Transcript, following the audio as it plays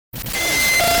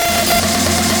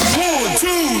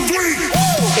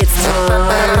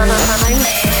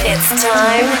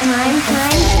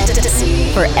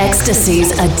for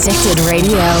Ecstasy's Addicted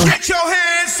Radio. Get your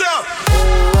hands up!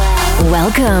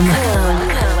 Welcome.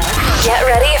 Get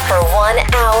ready for 1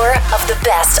 hour of the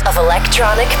best of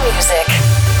electronic music.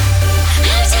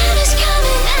 Our time is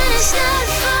coming and it's not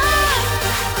far.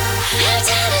 Our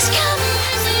time is coming.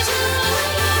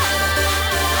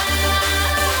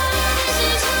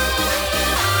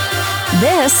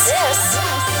 This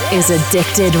is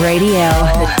Addicted Radio.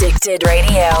 Addicted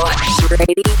Radio.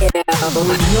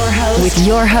 With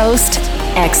your host,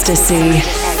 Ecstasy.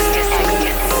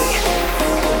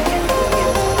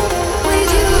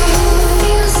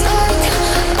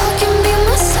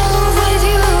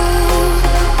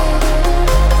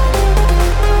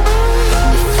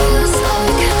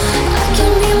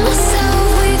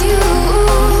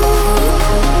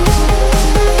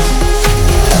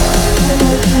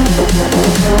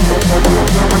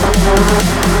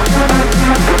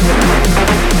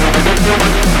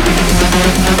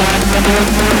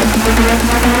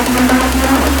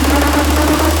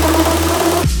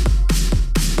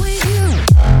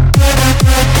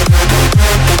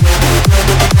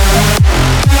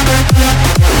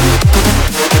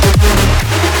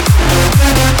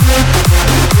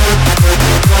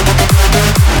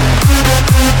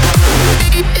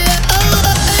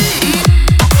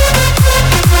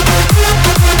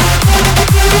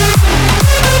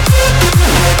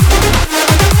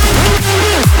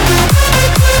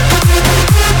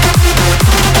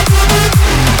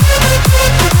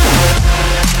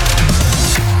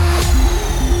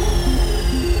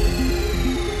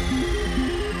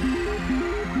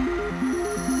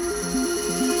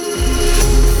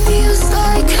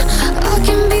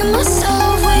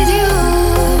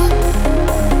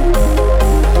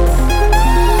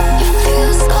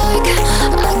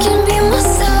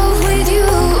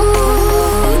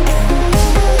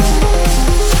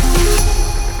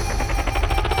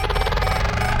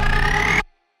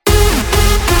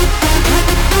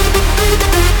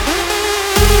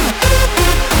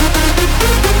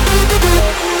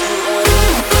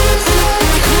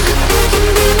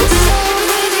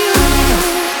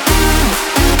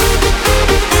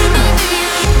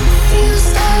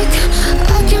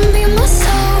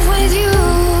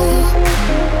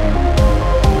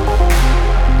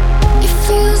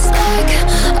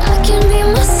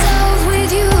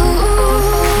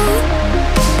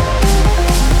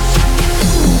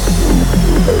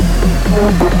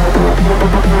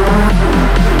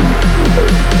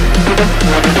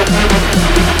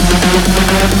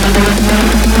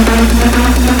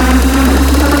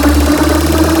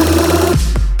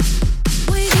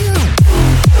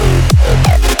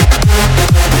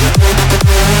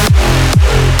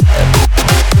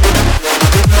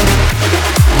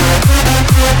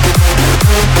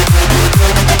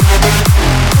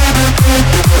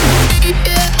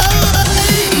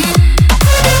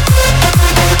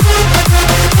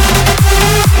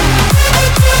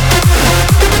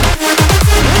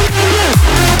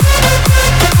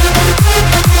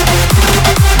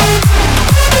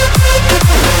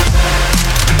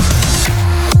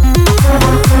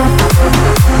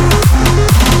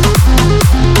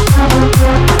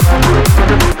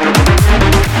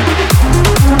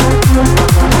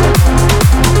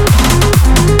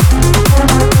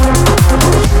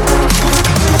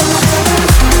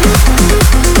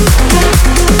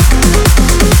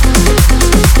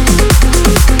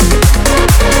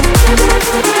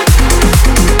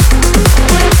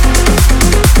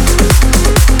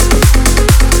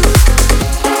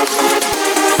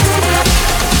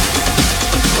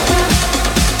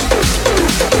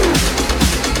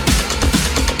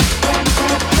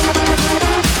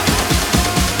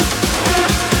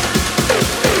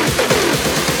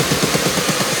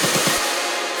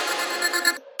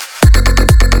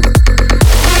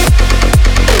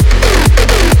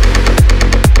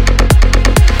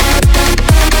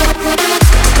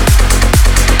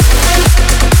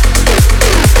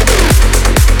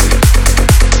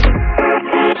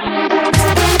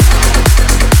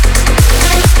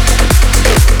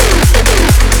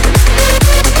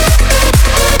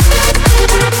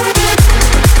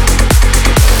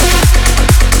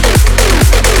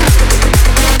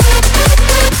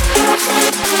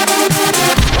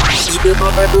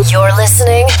 You're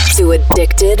listening to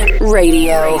Addicted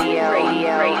Radio.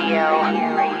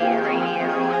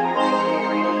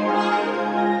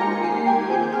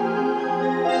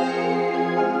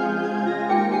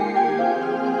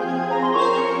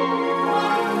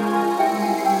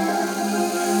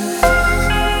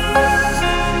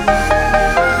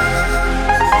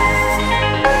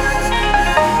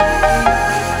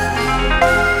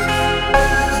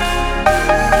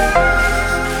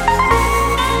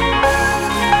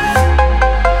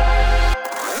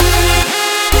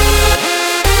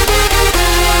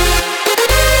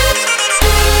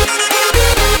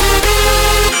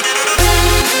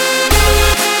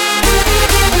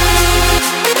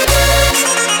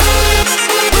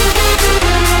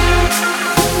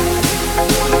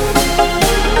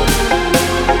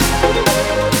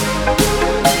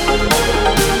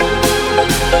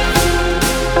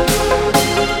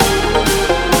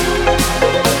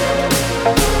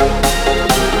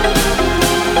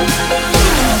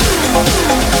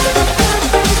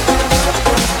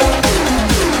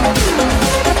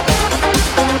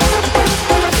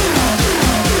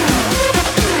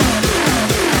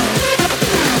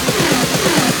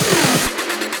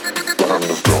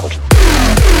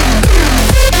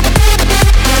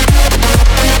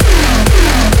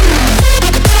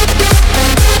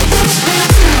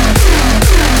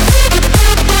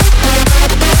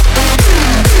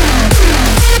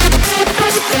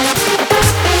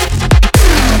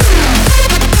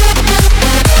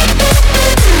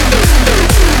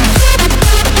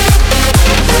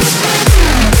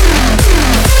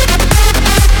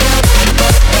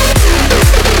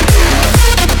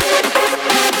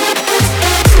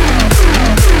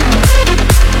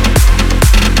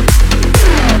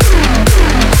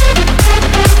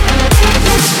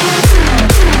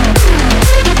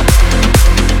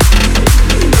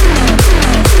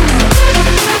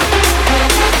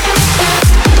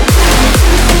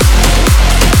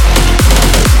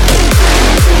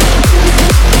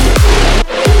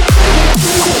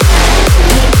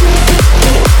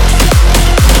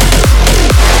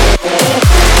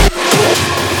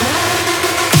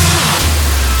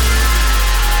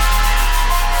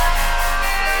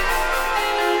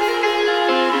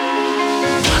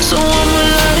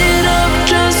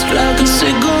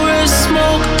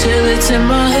 in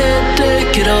my head,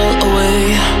 take it all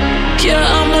away. Yeah,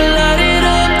 I'ma light it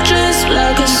up just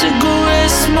like a cigarette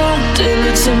smoke till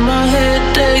it's in my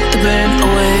head, take the pain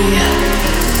away.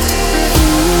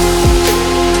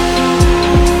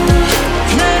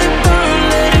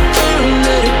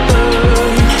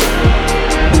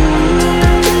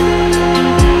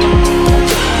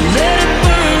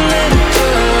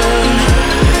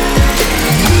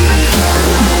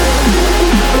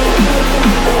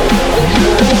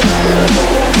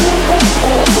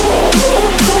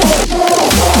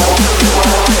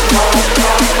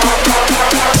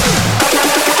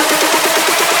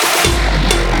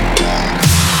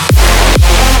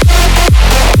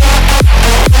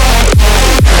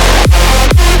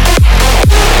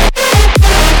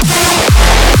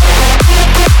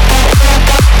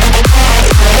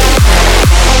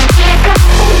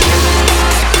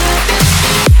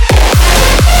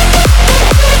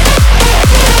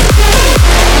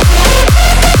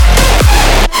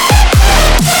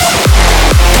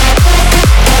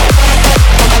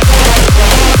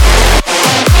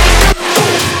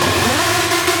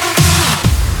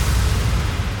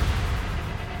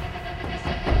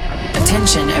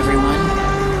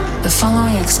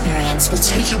 Will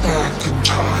take you back in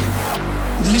time.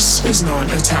 This is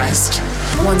not a test.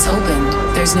 Once opened,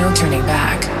 there's no turning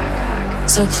back.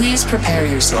 So please prepare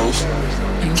yourself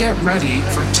and get ready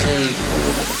for 10.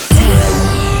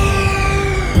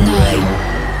 9,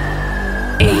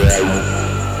 8,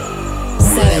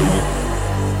 7,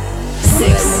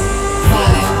 6,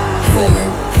 5, 4,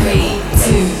 3,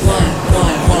 2, 1.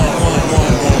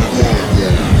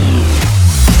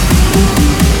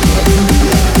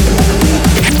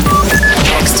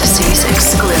 Ecstasy's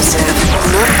exclusive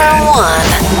 #1.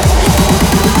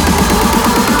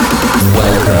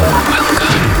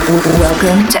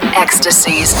 Welcome to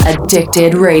Ecstasy's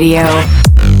Addicted Radio.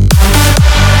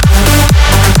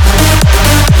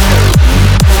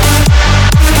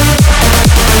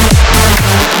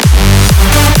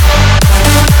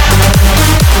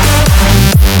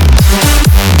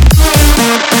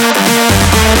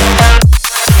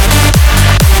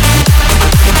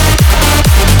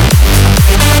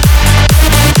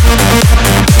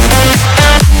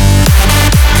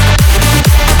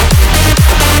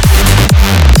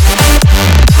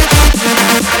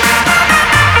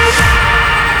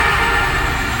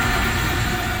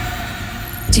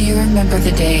 Remember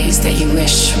the days that you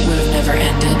wish would have never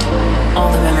ended.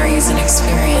 All the memories and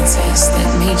experiences that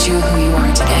made you who you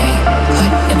are today.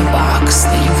 Put in a box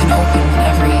that you can open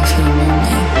whenever you feel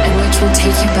lonely, and which will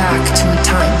take you back to a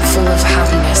time full of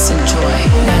happiness and joy.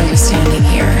 Now you're standing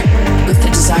here with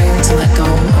the desire to let go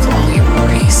of all your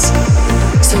worries.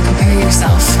 So prepare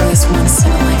yourself for this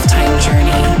once-in-a-lifetime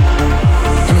journey,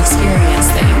 an experience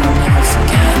that you will never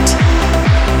forget.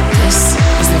 This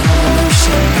is the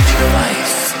revolution of your life.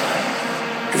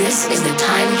 This is the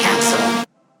time capsule.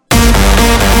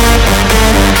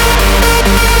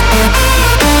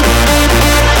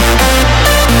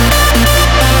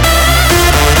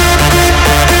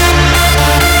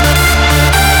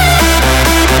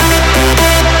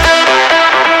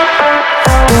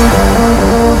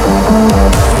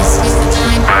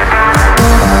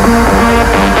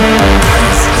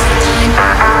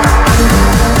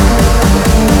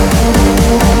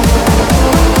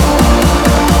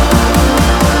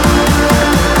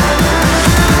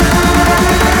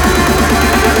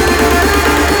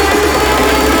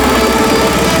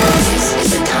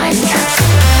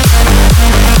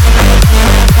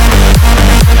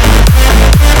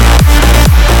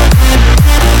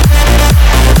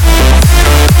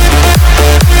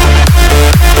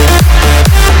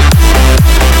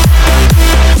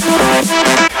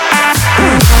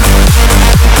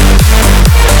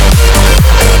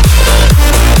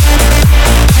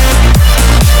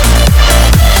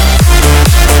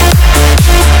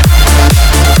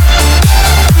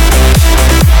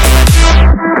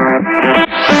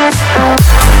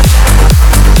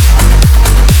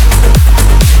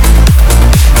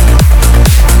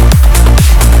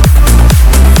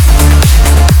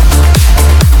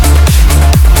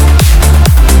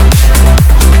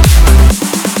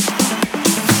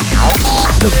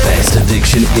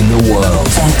 in the world.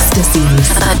 Ecstasy's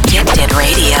Addicted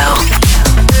Radio.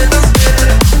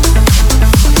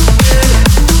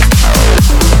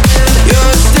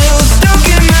 You're still stuck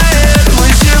in my head.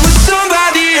 Wish it was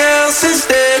somebody else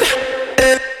instead.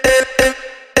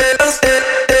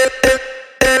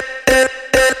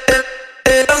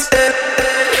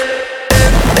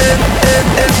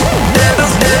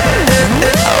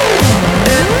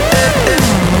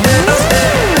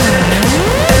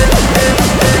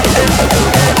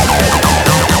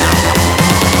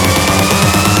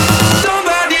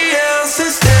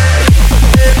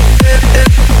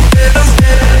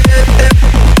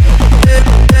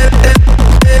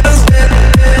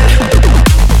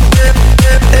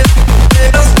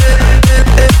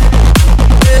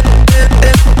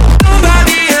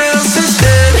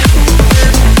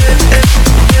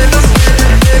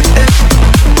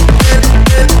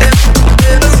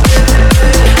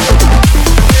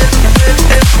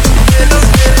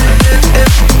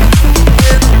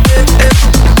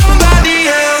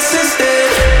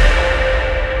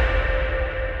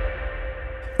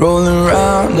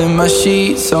 my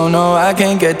sheets. Oh no, I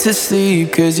can't get to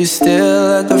sleep, 'cause you're still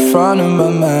at the front of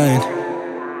my mind.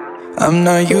 I'm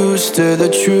not used to the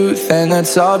truth, and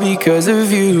that's all because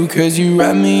of you, 'cause you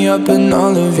wrap me up in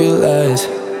all of your lies.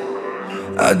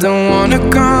 I don't wanna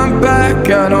come back,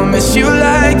 I don't miss you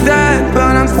like that,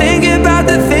 but I'm thinking about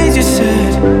the things you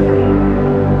said.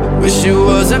 Wish it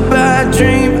was a bad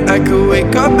dream, I could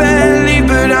wake up and leave,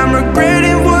 but I'm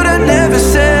regretting what I never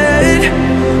said.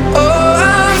 Oh,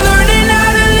 I'm learning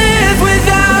how to live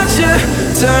without you,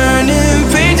 turning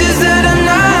pages that are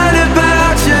not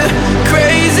about you.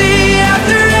 Crazy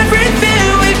after everything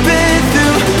we've been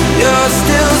through, you're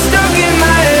still stuck in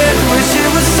my head. Wish it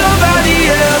was somebody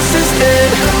else instead.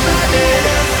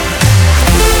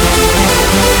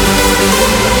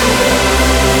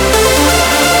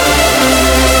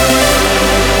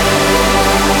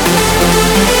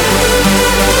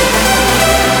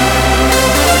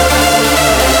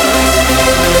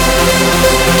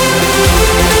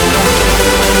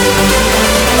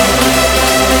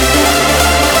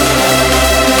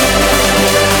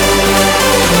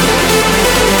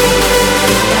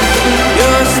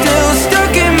 You're still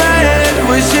stuck in my head.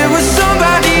 Wish it was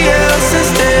somebody else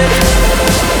instead.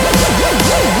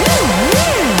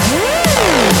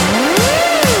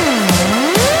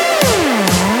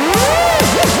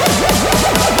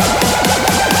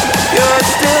 You're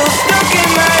still stuck in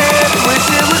my head. Wish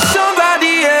it was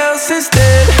somebody else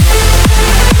instead.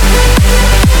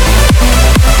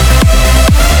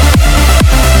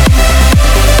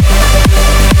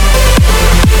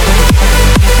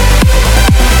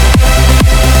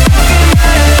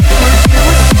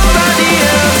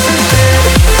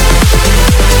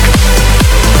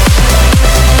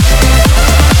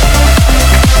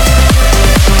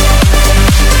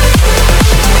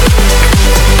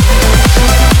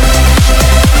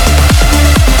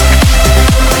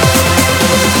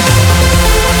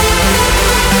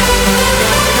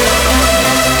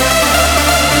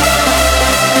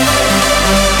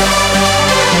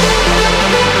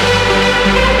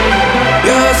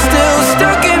 You're still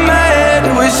stuck in my head.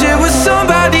 Wish it was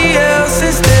somebody else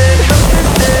instead.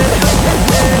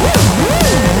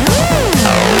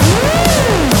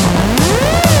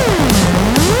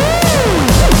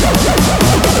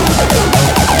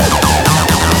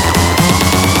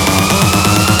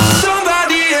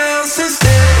 Somebody else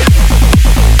instead.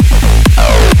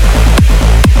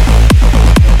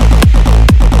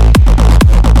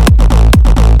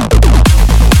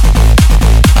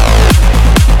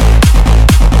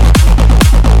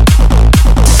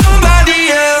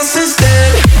 Somebody else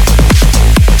instead.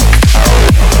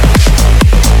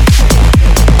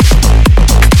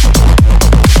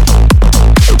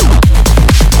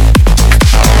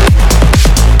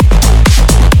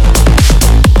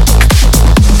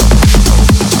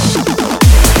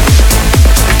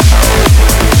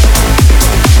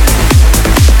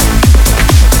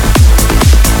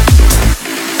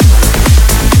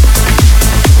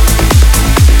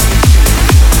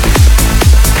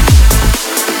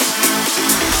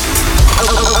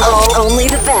 Only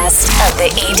the best of the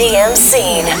EDM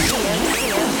scene.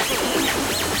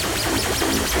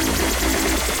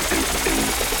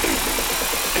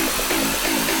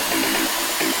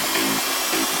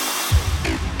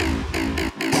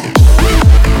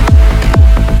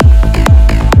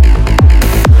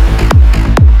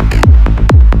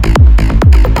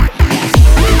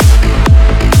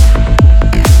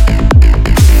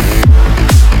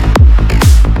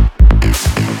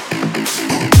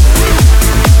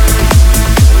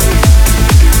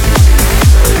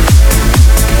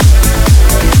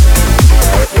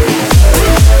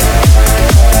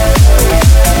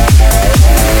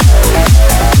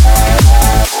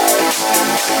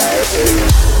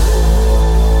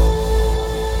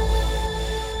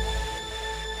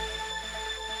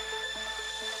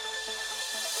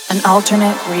 An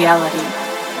alternate reality.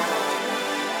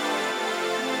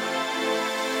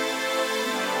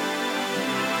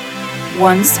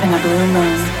 Once in a blue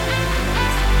moon.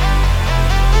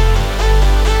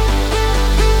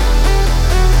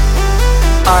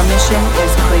 Our mission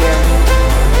is clear.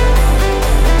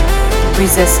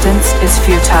 Resistance is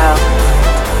futile.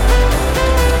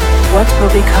 What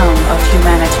will become of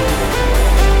humanity?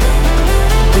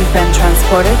 We've been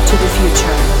transported to the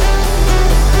future.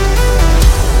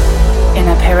 In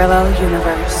a parallel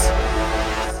universe.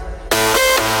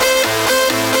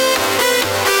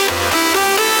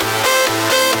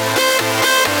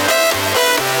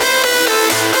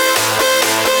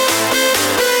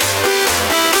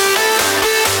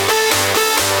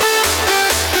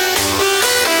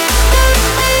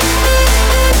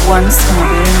 Once in a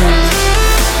blue moon.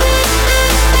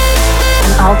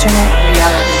 An alternate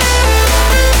reality.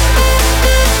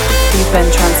 You've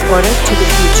been transported to the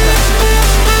future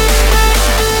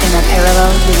in a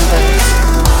parallel universe.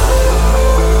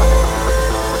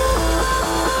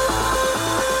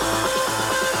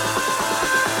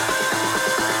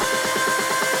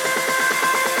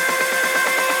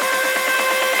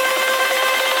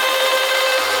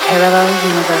 Parallel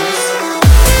universe.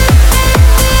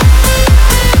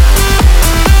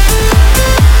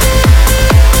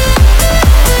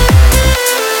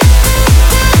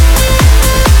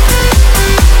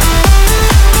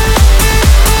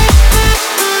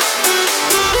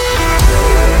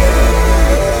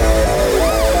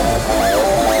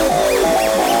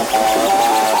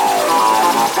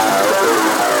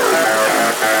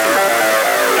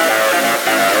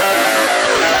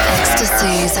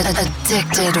 Ecstasy's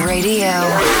Addicted Radio.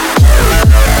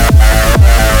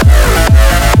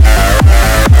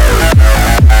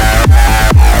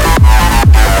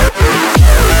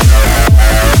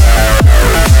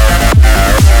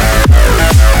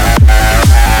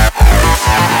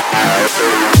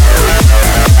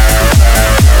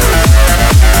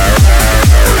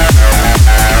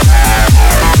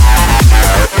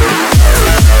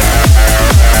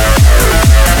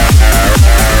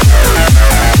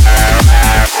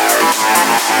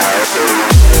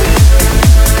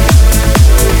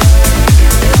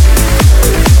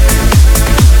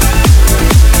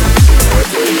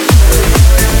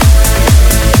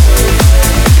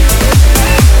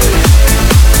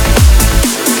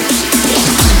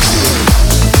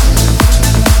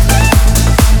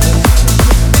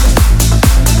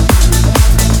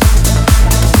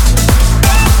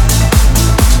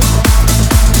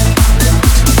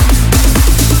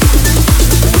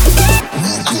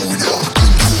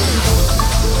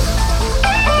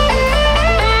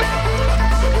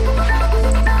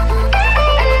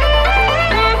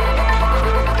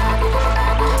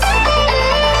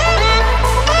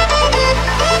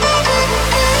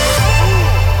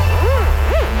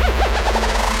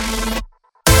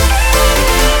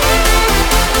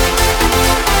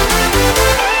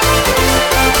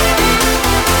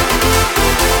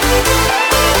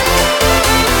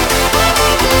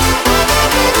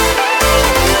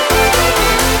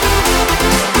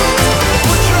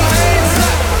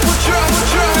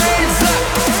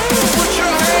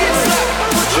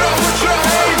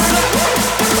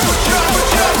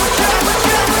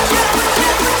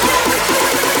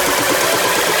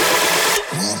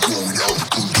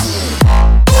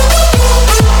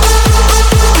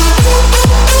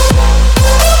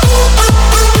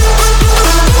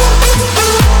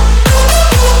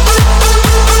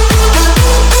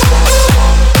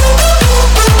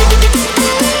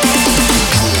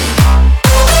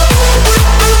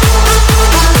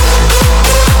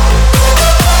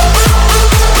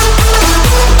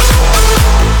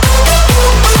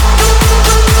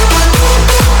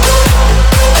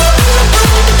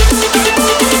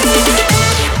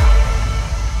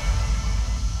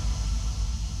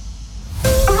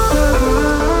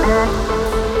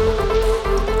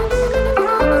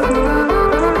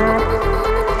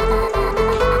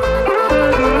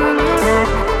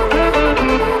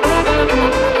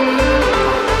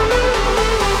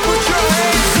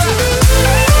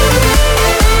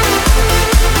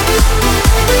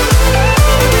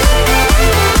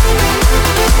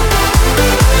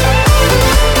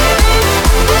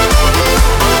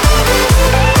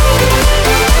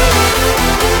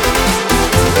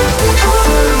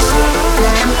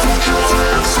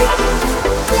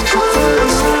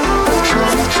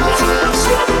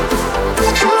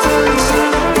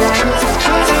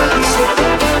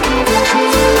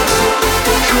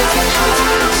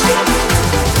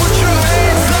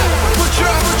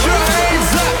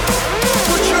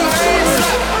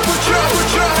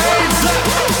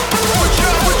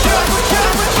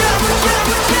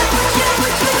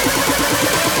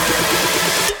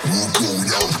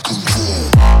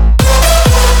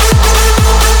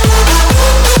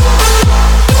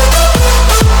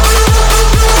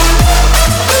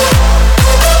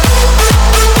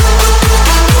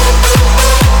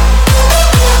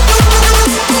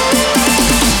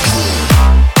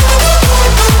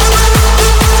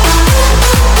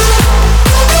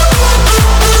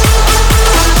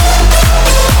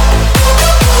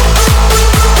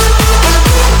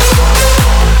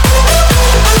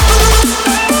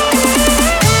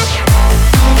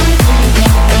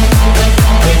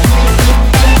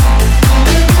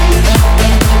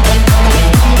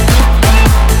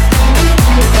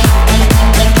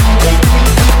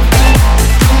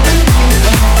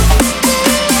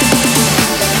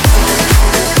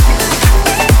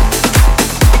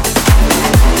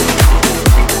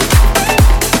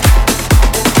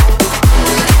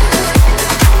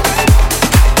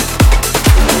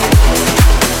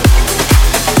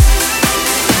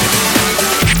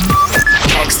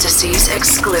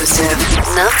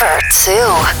 number 2.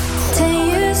 10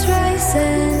 years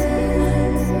rising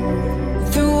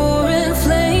through war and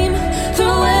flame,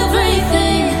 through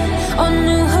everything on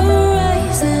new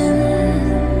horizon.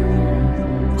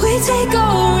 We take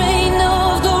our reign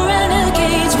of the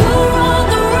renegades. We're on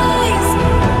the rise.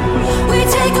 We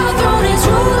take our throne as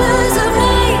rulers of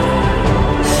night.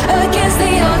 Against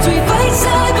the odds we fight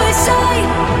side by side.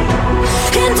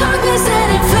 In darkness and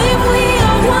in flame we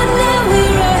are one and we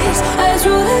rise as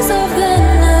rulers of the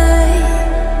night.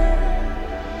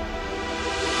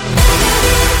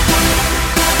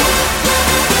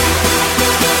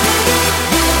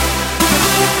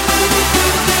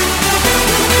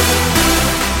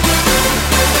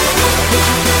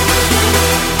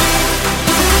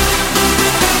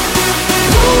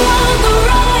 We're on the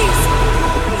rise.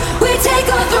 We take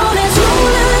our throne as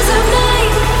rulers of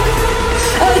night.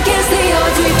 Against the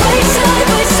odds we fight side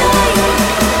by side.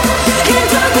 In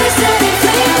darkness and in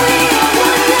flame we are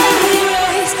one and we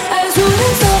rise as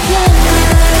rulers of the night.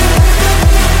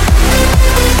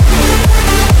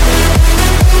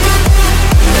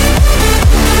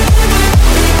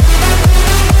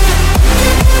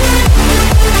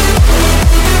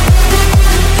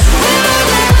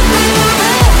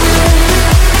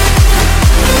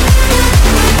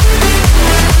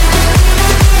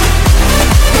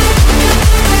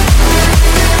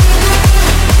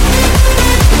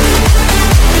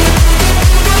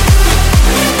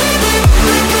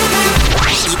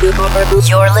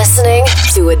 You're listening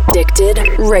to Addicted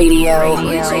Radio.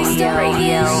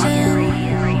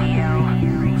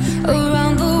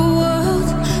 Around the world,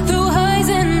 through highs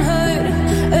and hurt,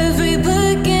 every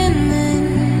beginning.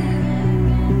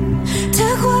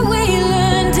 Take what we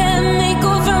learned and make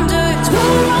go from dirt.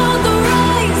 We're on the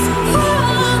rise.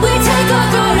 We take our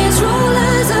throne as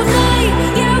rulers of night.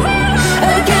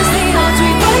 Against the odds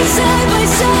we fight side by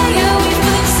side.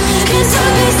 In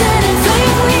darkness and in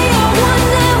flame we are one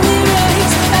and we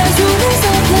rise as rulers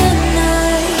of the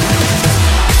night.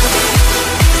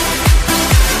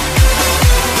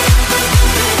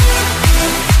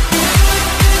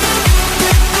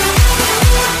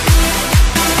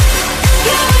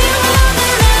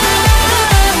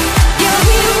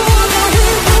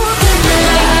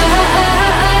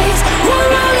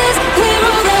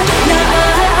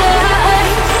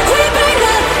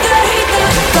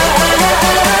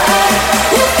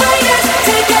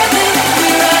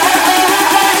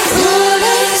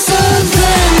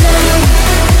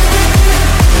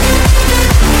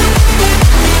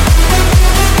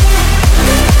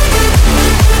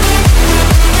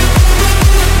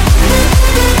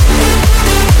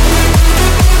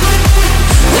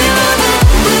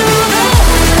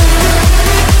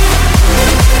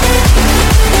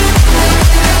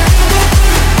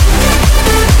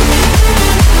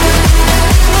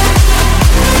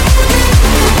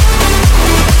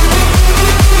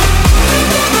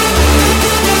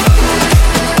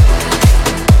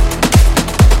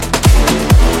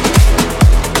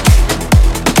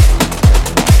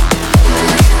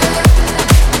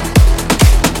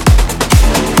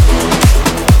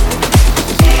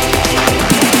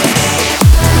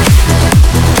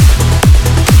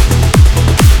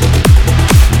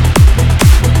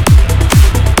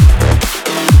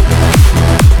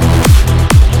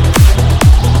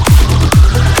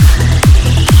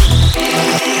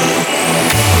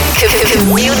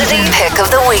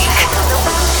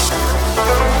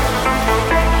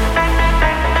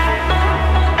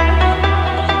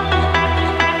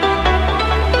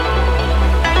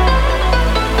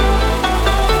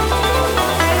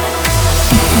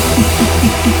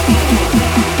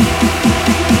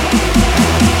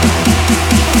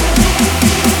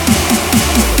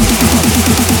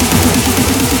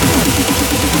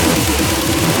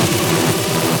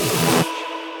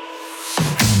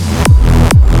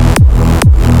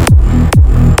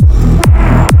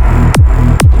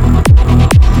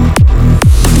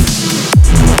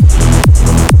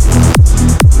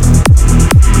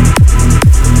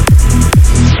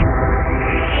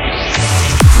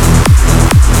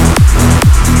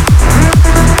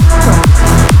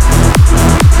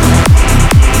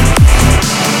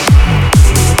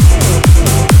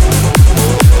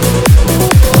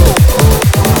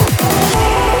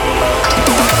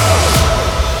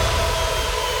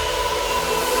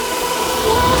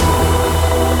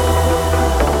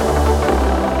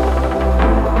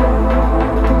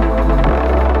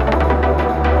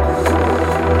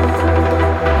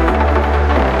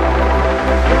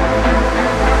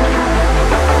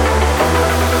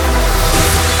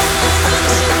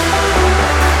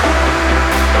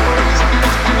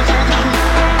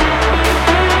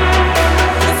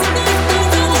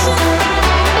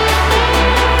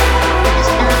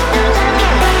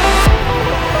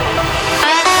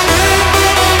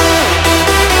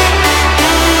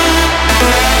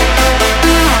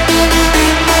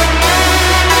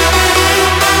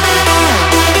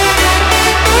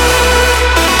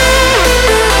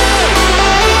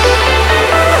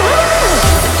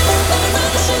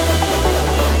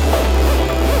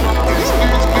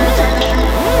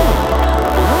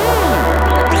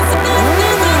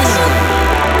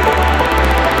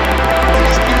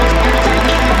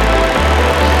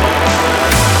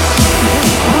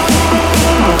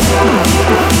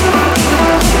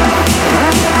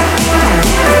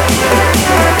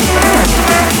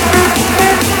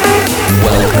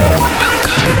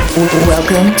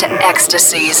 listen to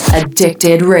Ecstasy's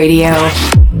Addicted Radio.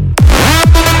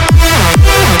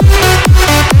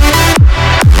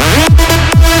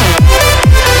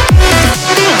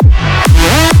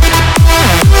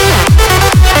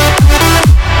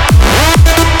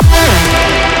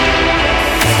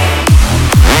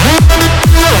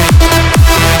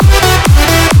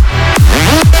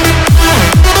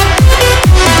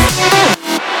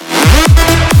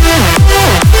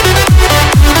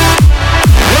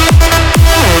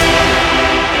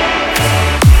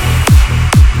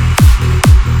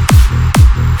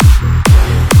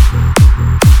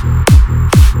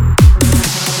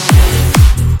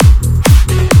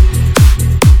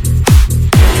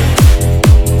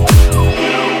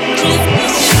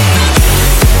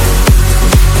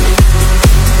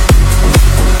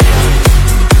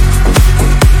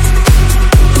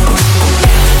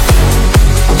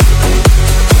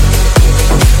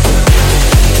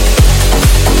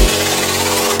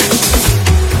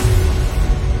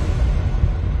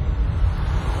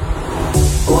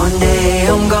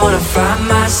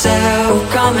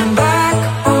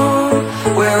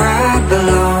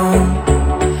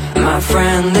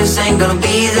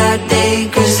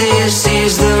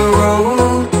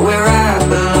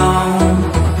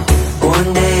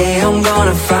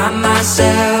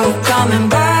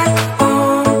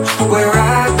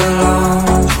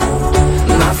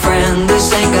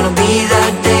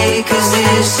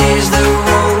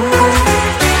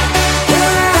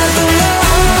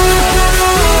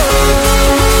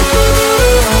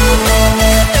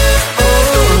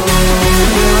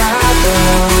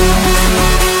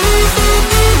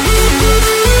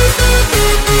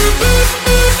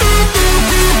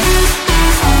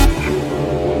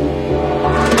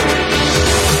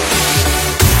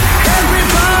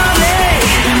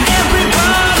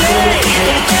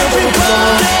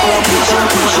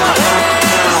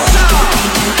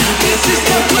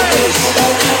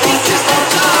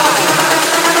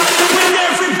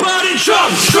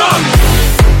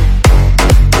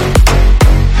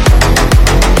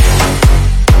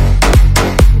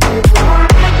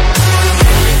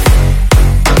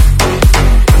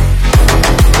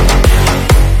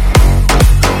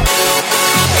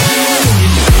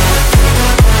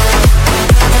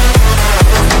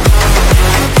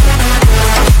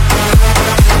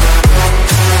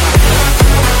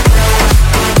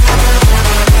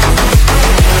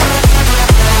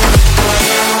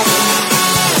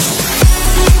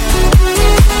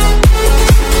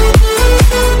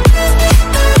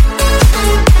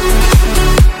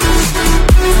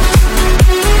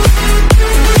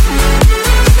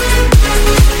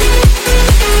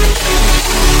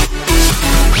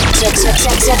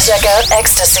 Check out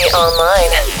Ecstasy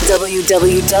online.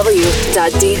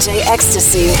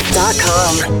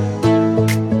 www.djecstasy.com.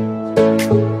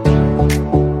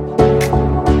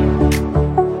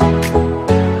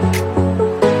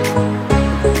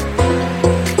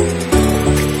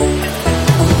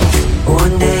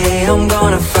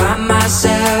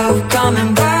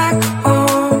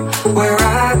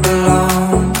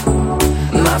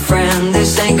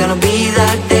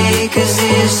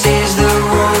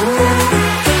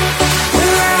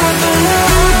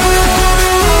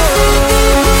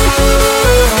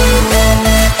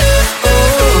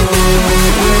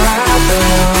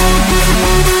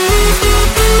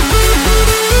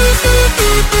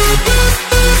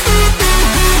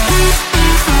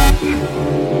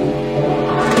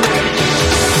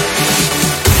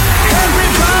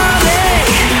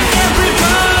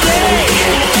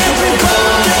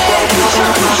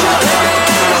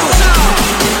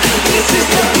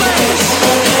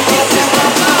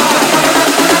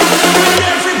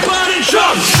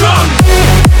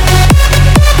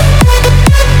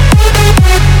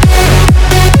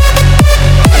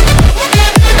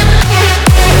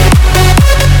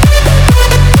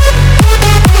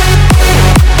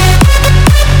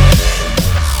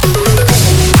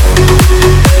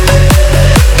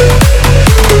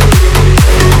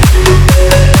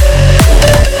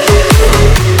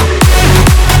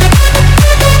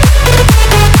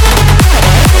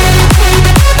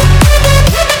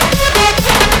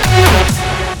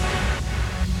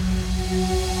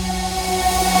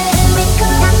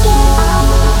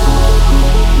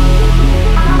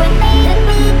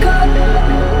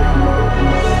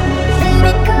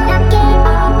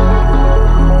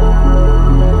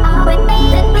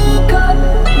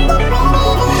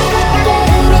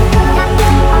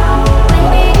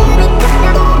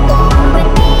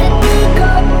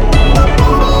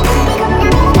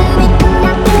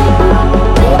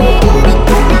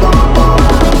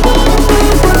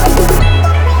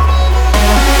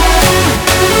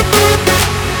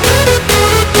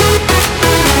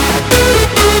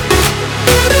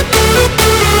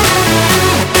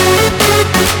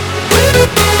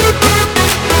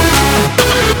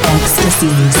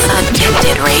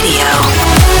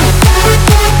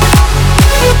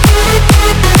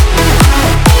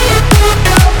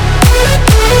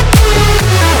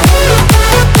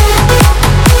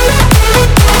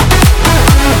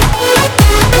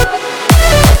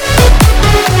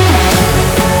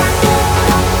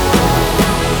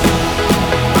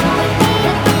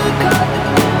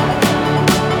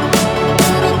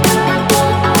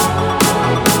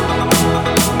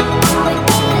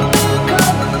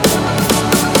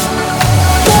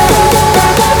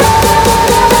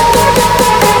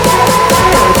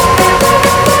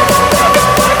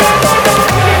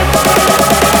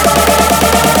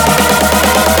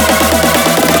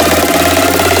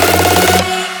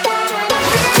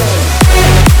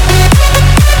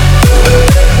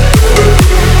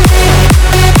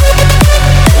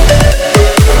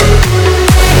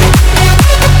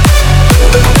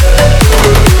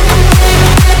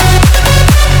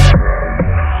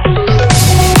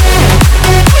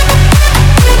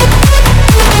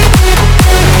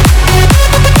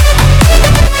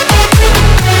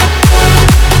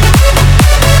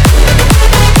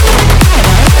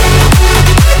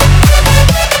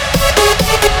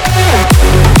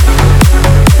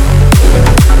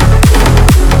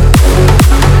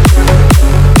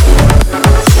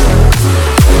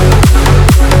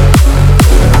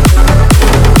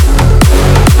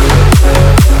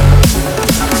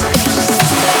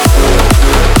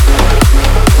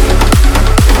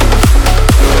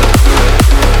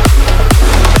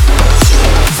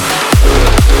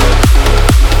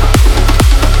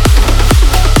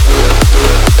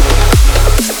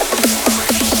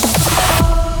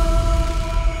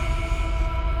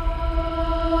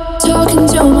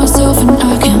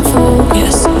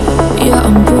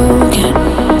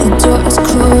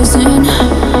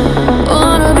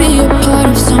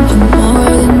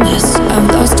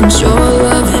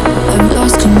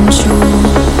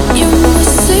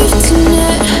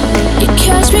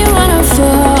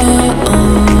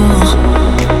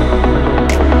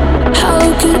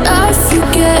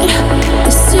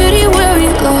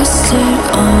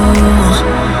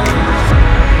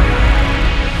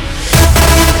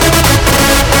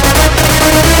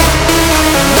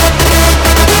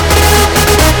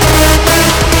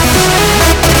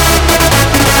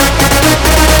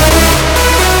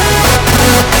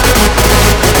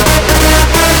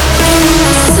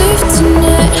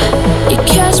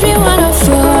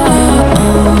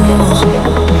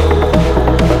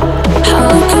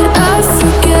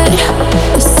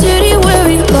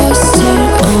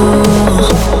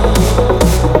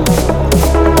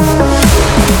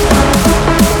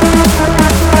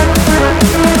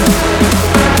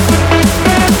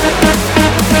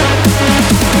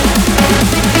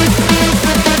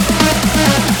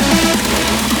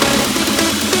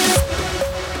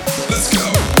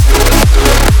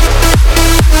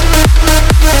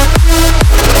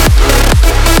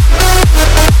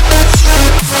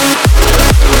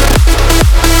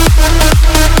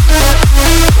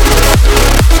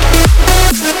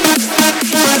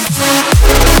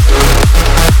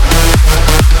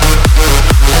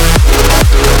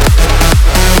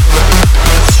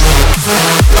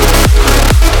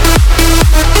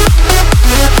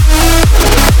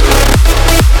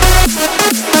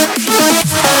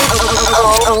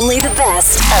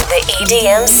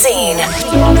 EDM scene.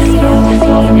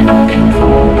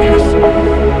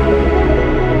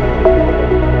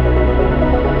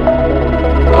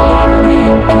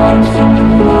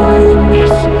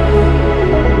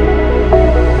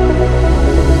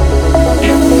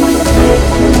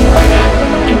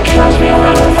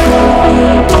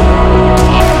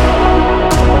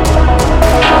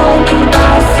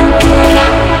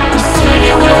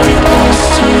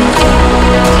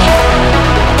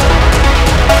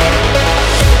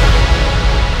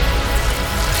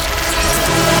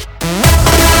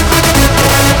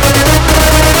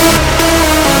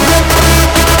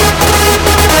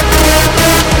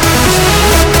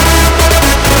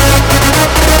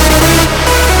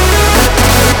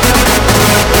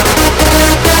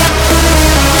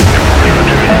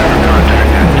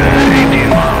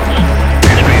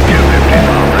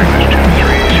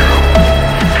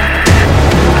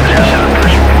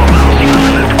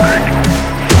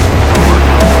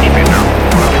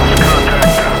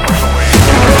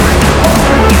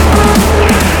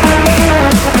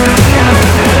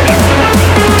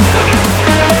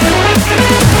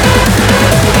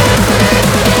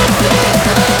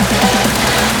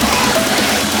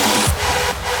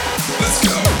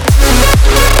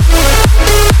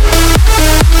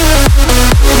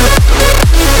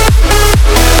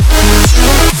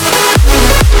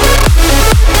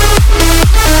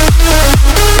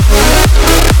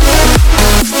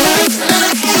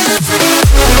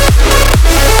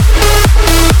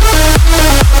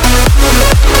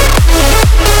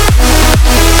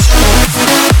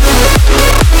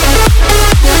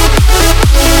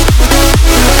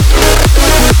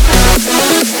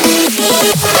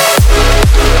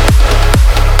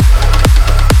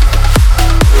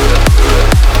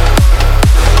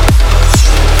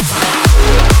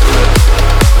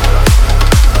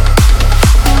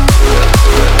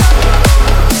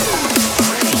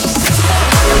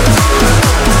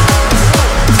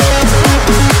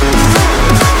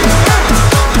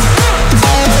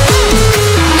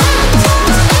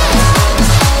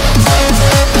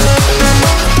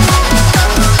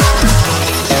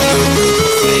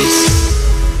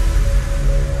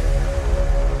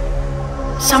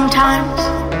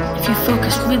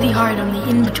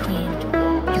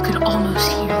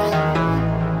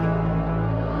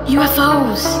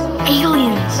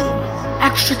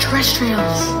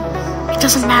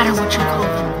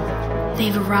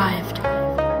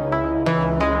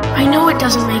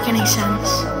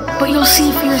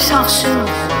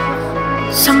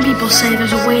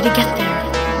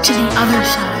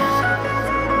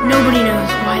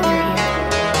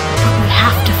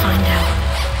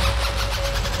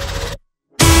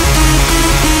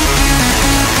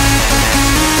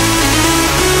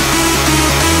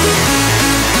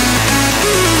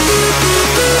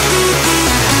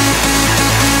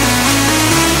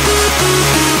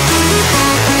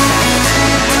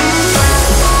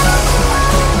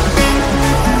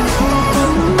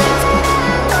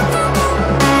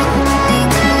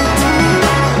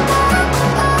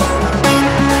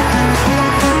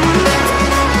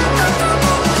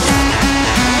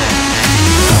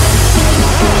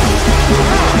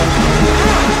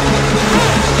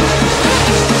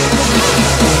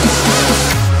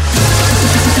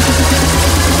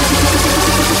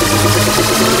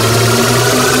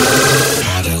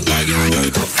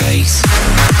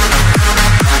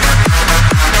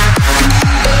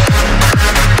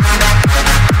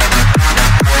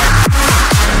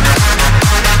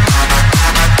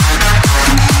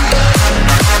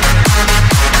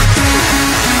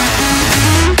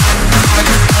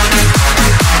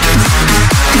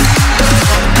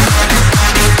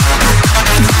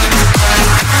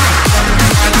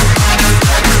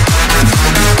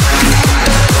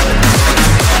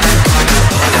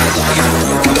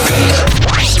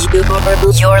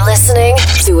 You're listening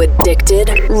to Addicted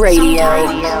Radio.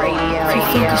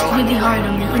 If you focus really hard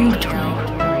on the in-between,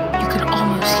 you could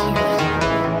almost hear it.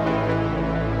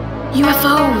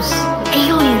 UFOs,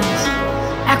 aliens,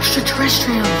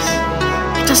 extraterrestrials.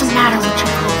 It doesn't matter what you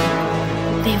call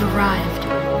them. They've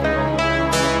arrived.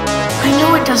 I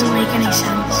know it doesn't make any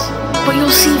sense, but you'll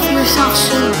see for yourself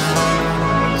soon.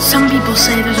 Some people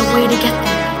say there's a way to get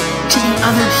there, to the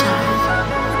other side.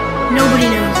 Nobody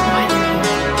knows why they're here,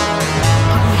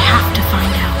 but we have to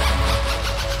find out.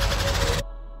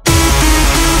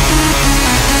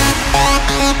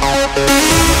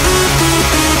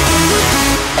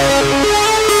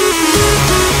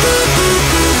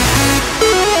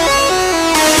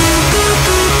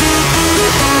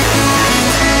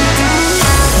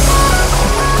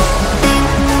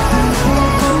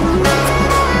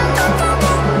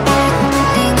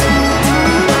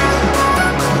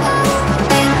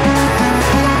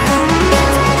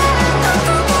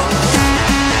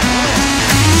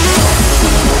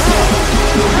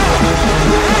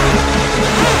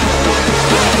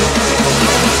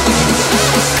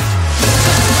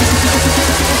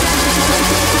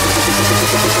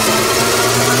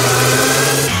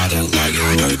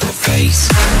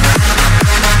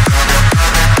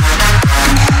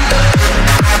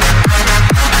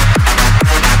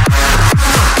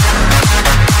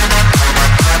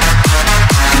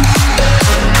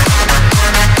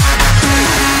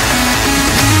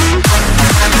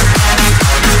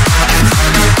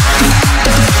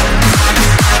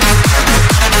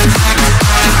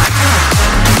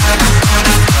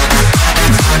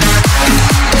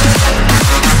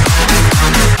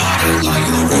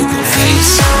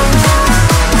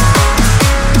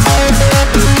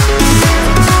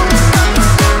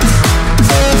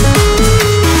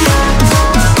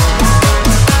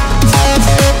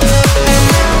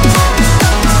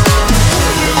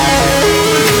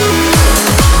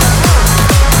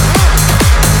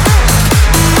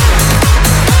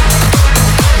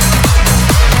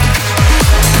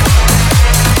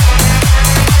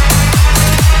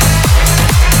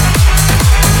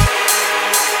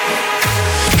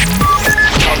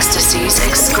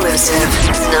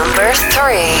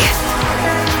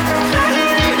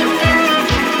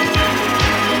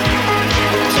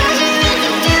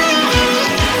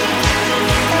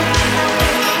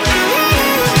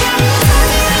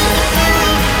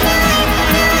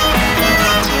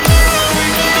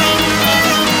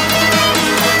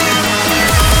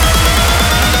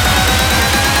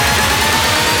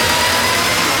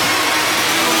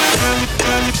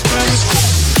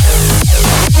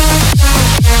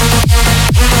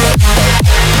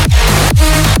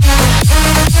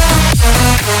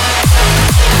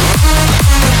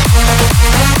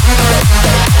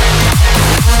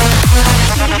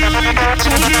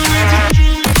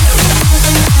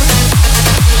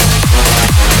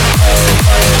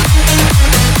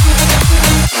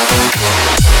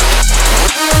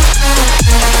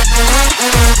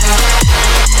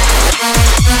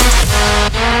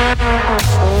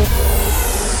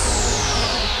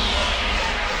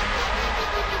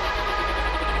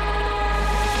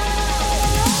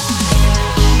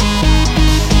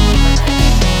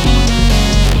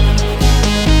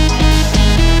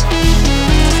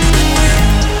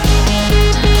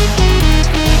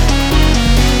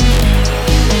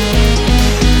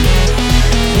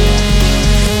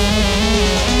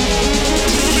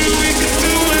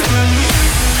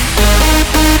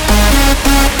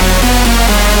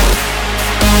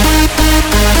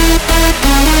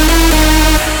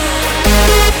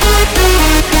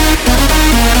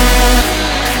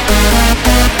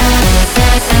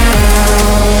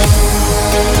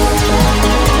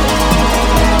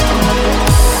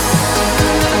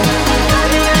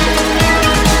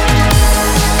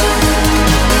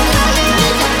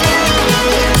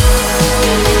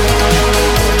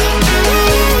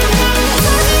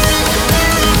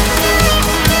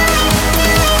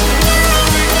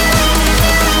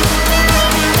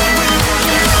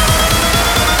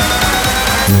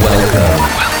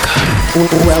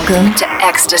 Welcome to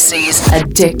Ecstasy's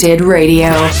Addicted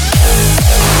Radio.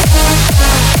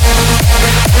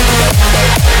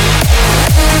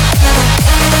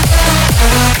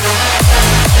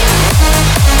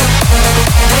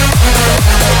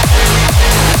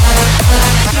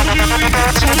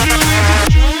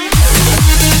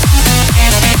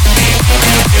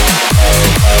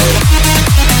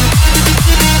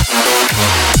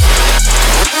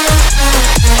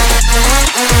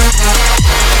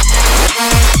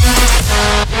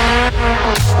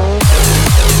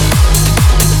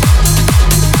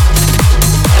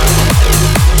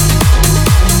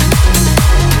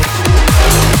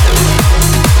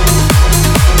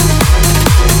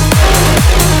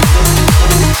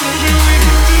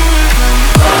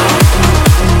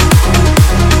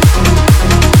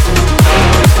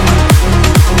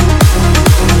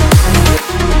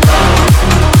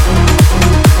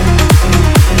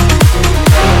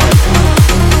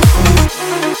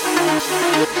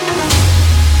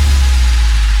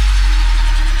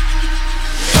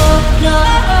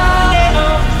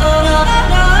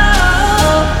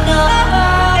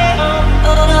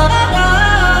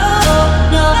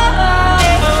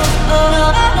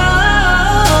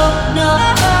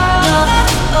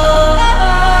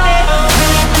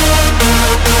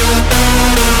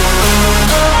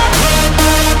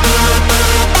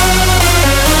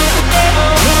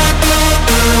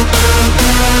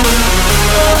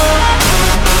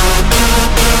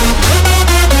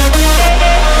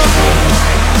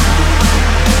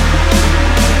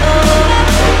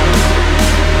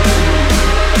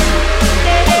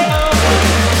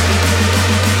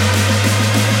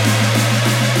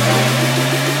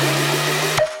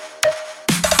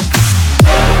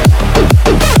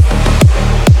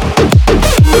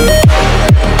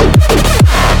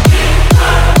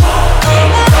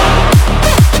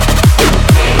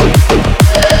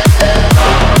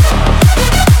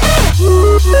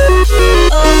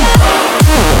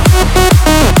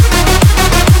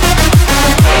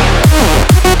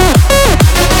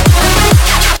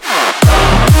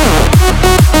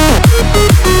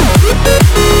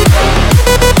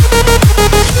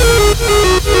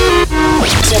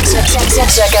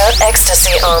 Check out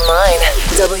Ecstasy online.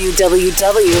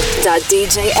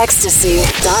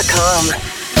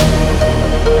 www.djecstasy.com.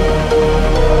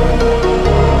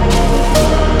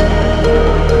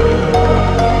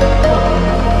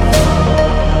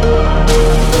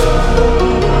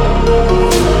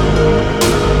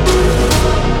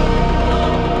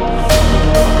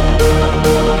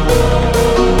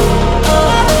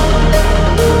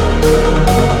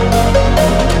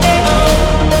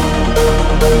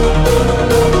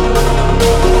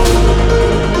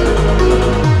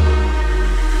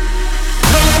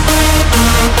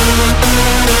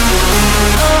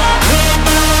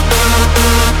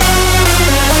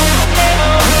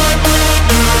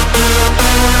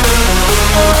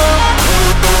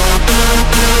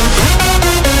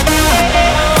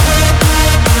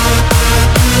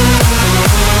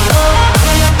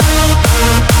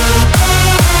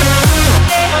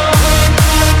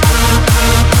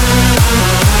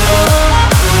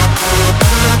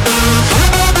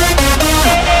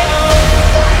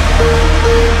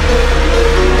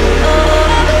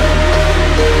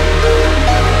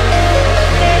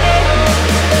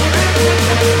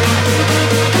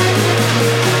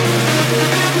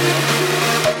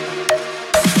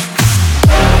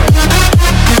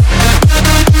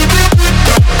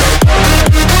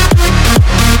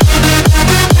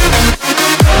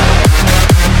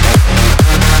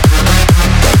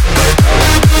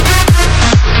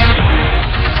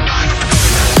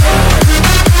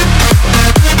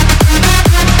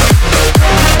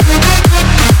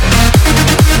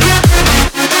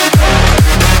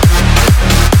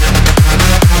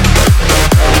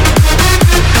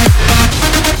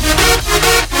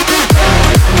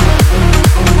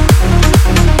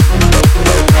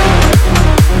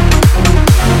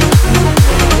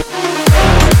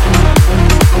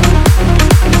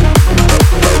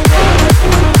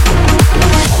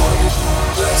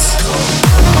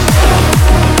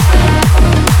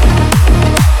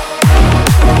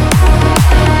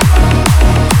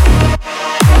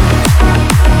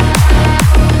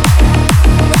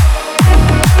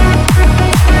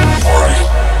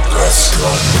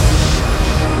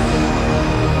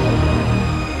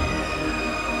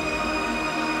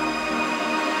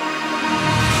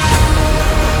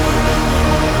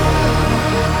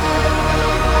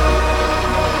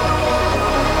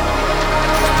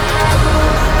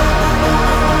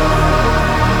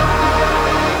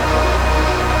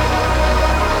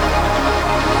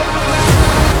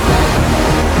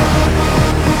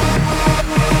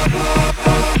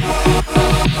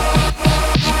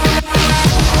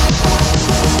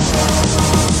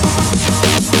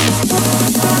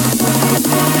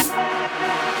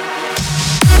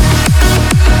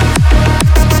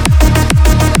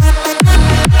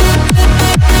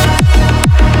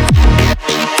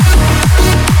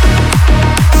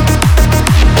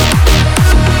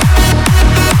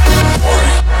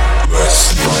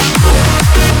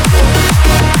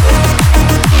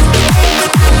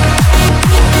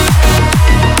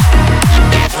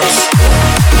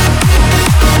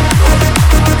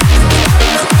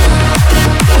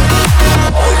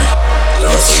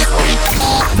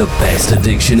 best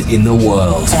addiction in the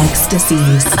world.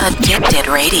 Ecstasies. Addicted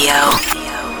Radio.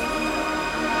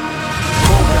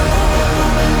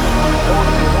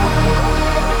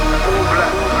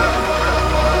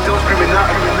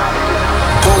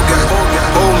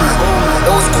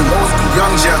 Old school,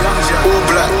 young jack, all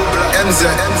black, MZ,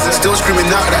 still screaming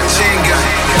out that chain gang.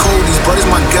 Cold, these brothers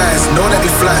my guys, know that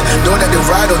they fly, know that they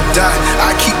ride or die.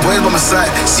 I keep boys by my side,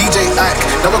 CJ Ike,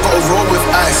 now I gotta roll with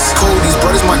ice. Cold, these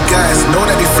brothers my guys, know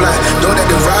that they fly, know that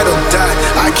they ride or die.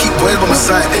 I keep boys by my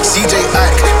side, CJ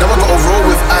Ike, now I gotta roll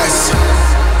with ice.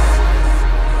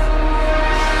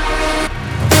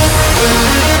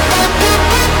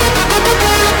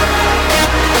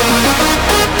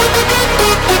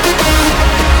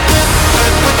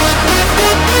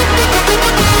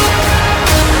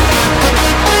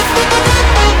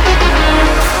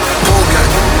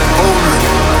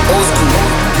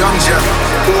 Young Jack,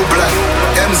 all black,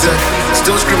 MZ,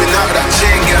 still screaming out that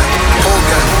chain gang. Old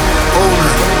gang, old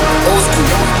man, old school,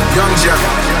 young Jack,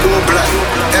 all black,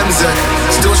 MZ,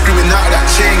 still screaming out that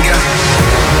chain gang.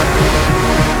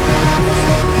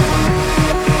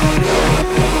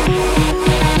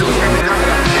 Still screaming out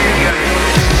that chain gang.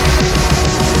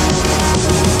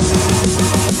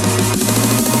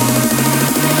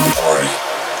 Alright,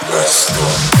 let's go.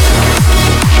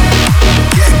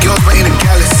 Yeah, girls, but ain't a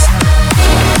gallus.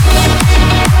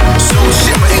 So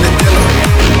shit, but ain't a dealer.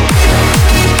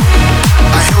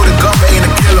 I held a gun, but ain't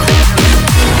a killer.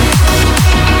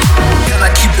 Can I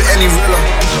keep it any realer?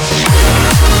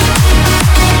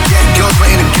 Yeah, girls, but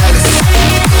ain't a gallus.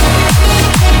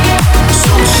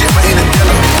 So shit, but ain't a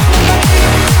dealer.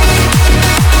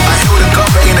 I held a gun,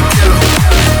 but ain't a killer.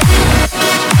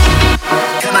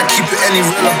 Can I keep it any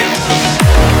realer?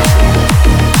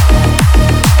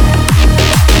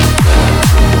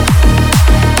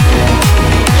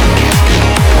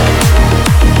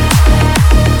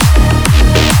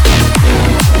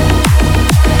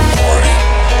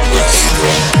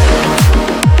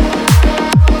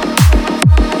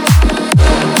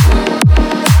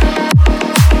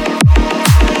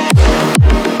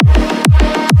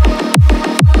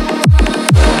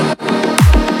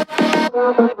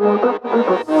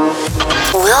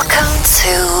 Welcome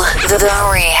to the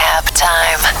Rehab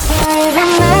Time.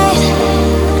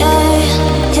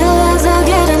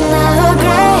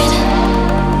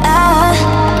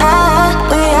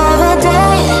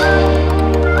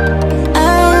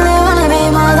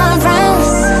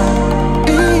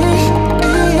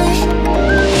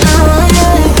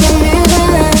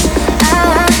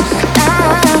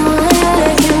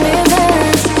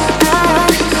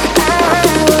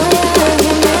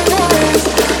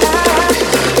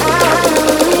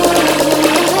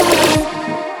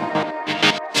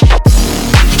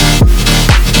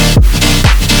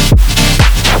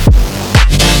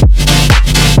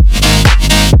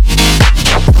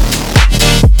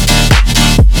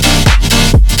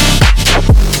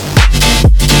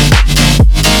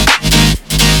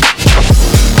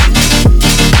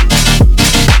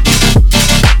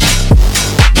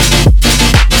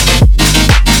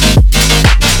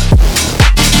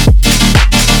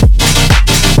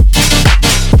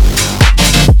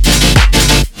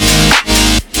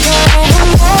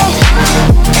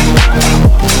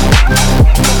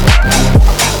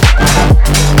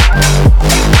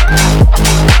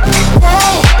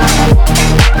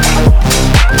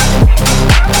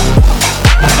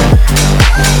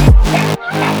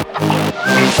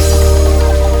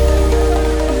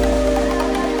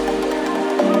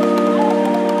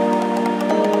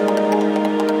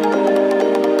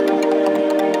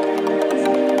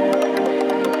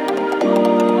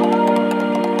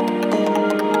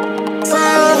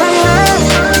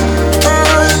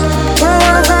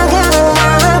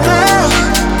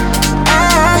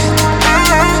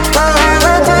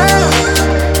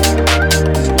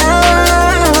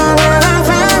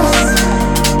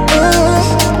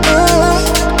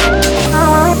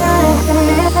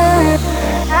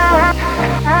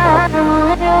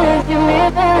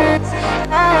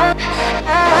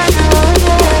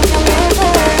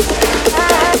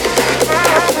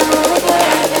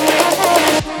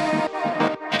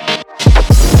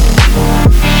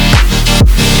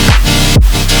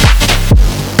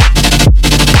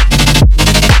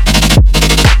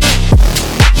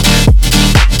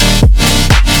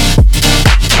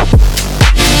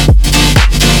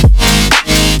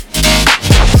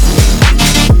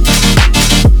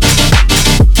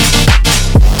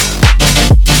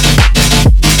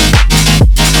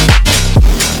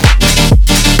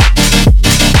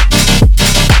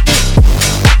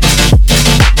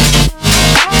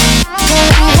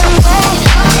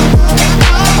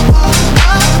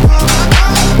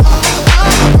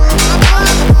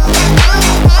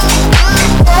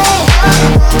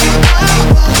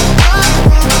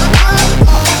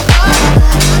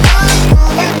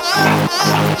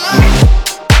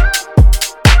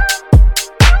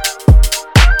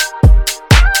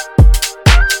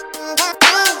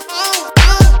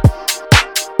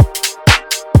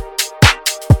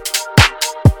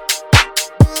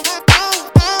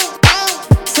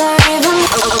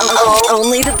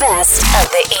 Only the best of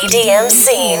the EDM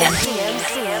scene.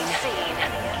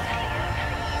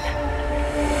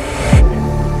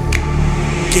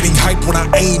 Getting hyped when I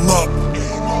aim up,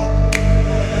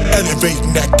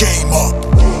 elevating that game up,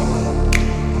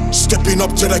 stepping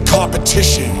up to the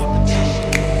competition.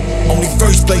 Only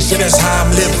first place, and that's how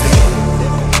I'm living.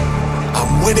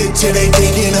 I'm with it till they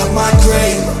digging up my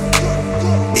grave,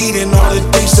 eating all the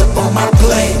things up on my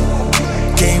plate.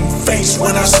 Game face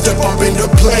when I step up into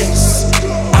place.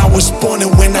 I was born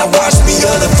and when I watched me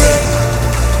elevate.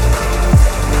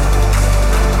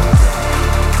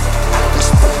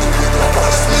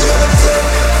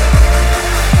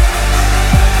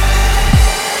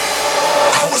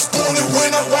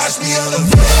 Watch me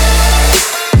elevate.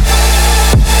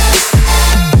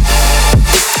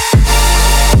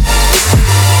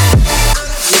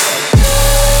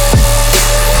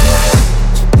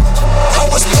 I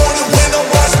was born to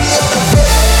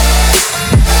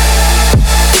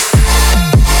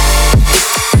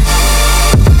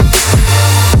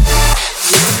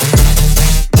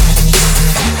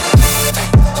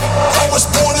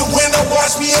win,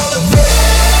 watch me elevate.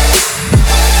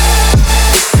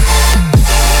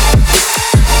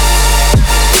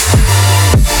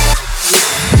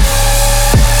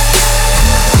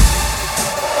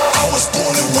 I was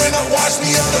born to win, watch me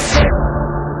elevate.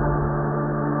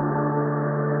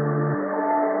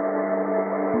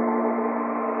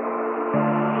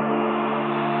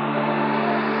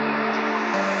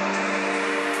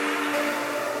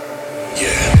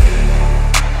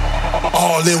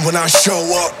 All in when I show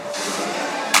up,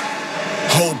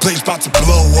 whole place about to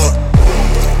blow up.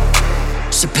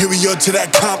 Superior to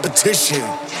that competition.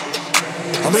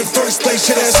 I'm in first place,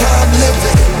 yeah, that's how I'm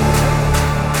living.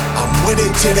 I'm with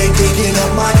it till they digging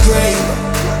up my grave,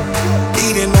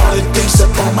 eating all the things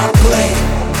up on my plate.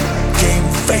 Game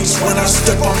face when I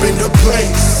step up into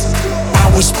place. I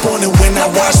was born and when I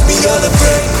watched me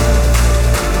elevate.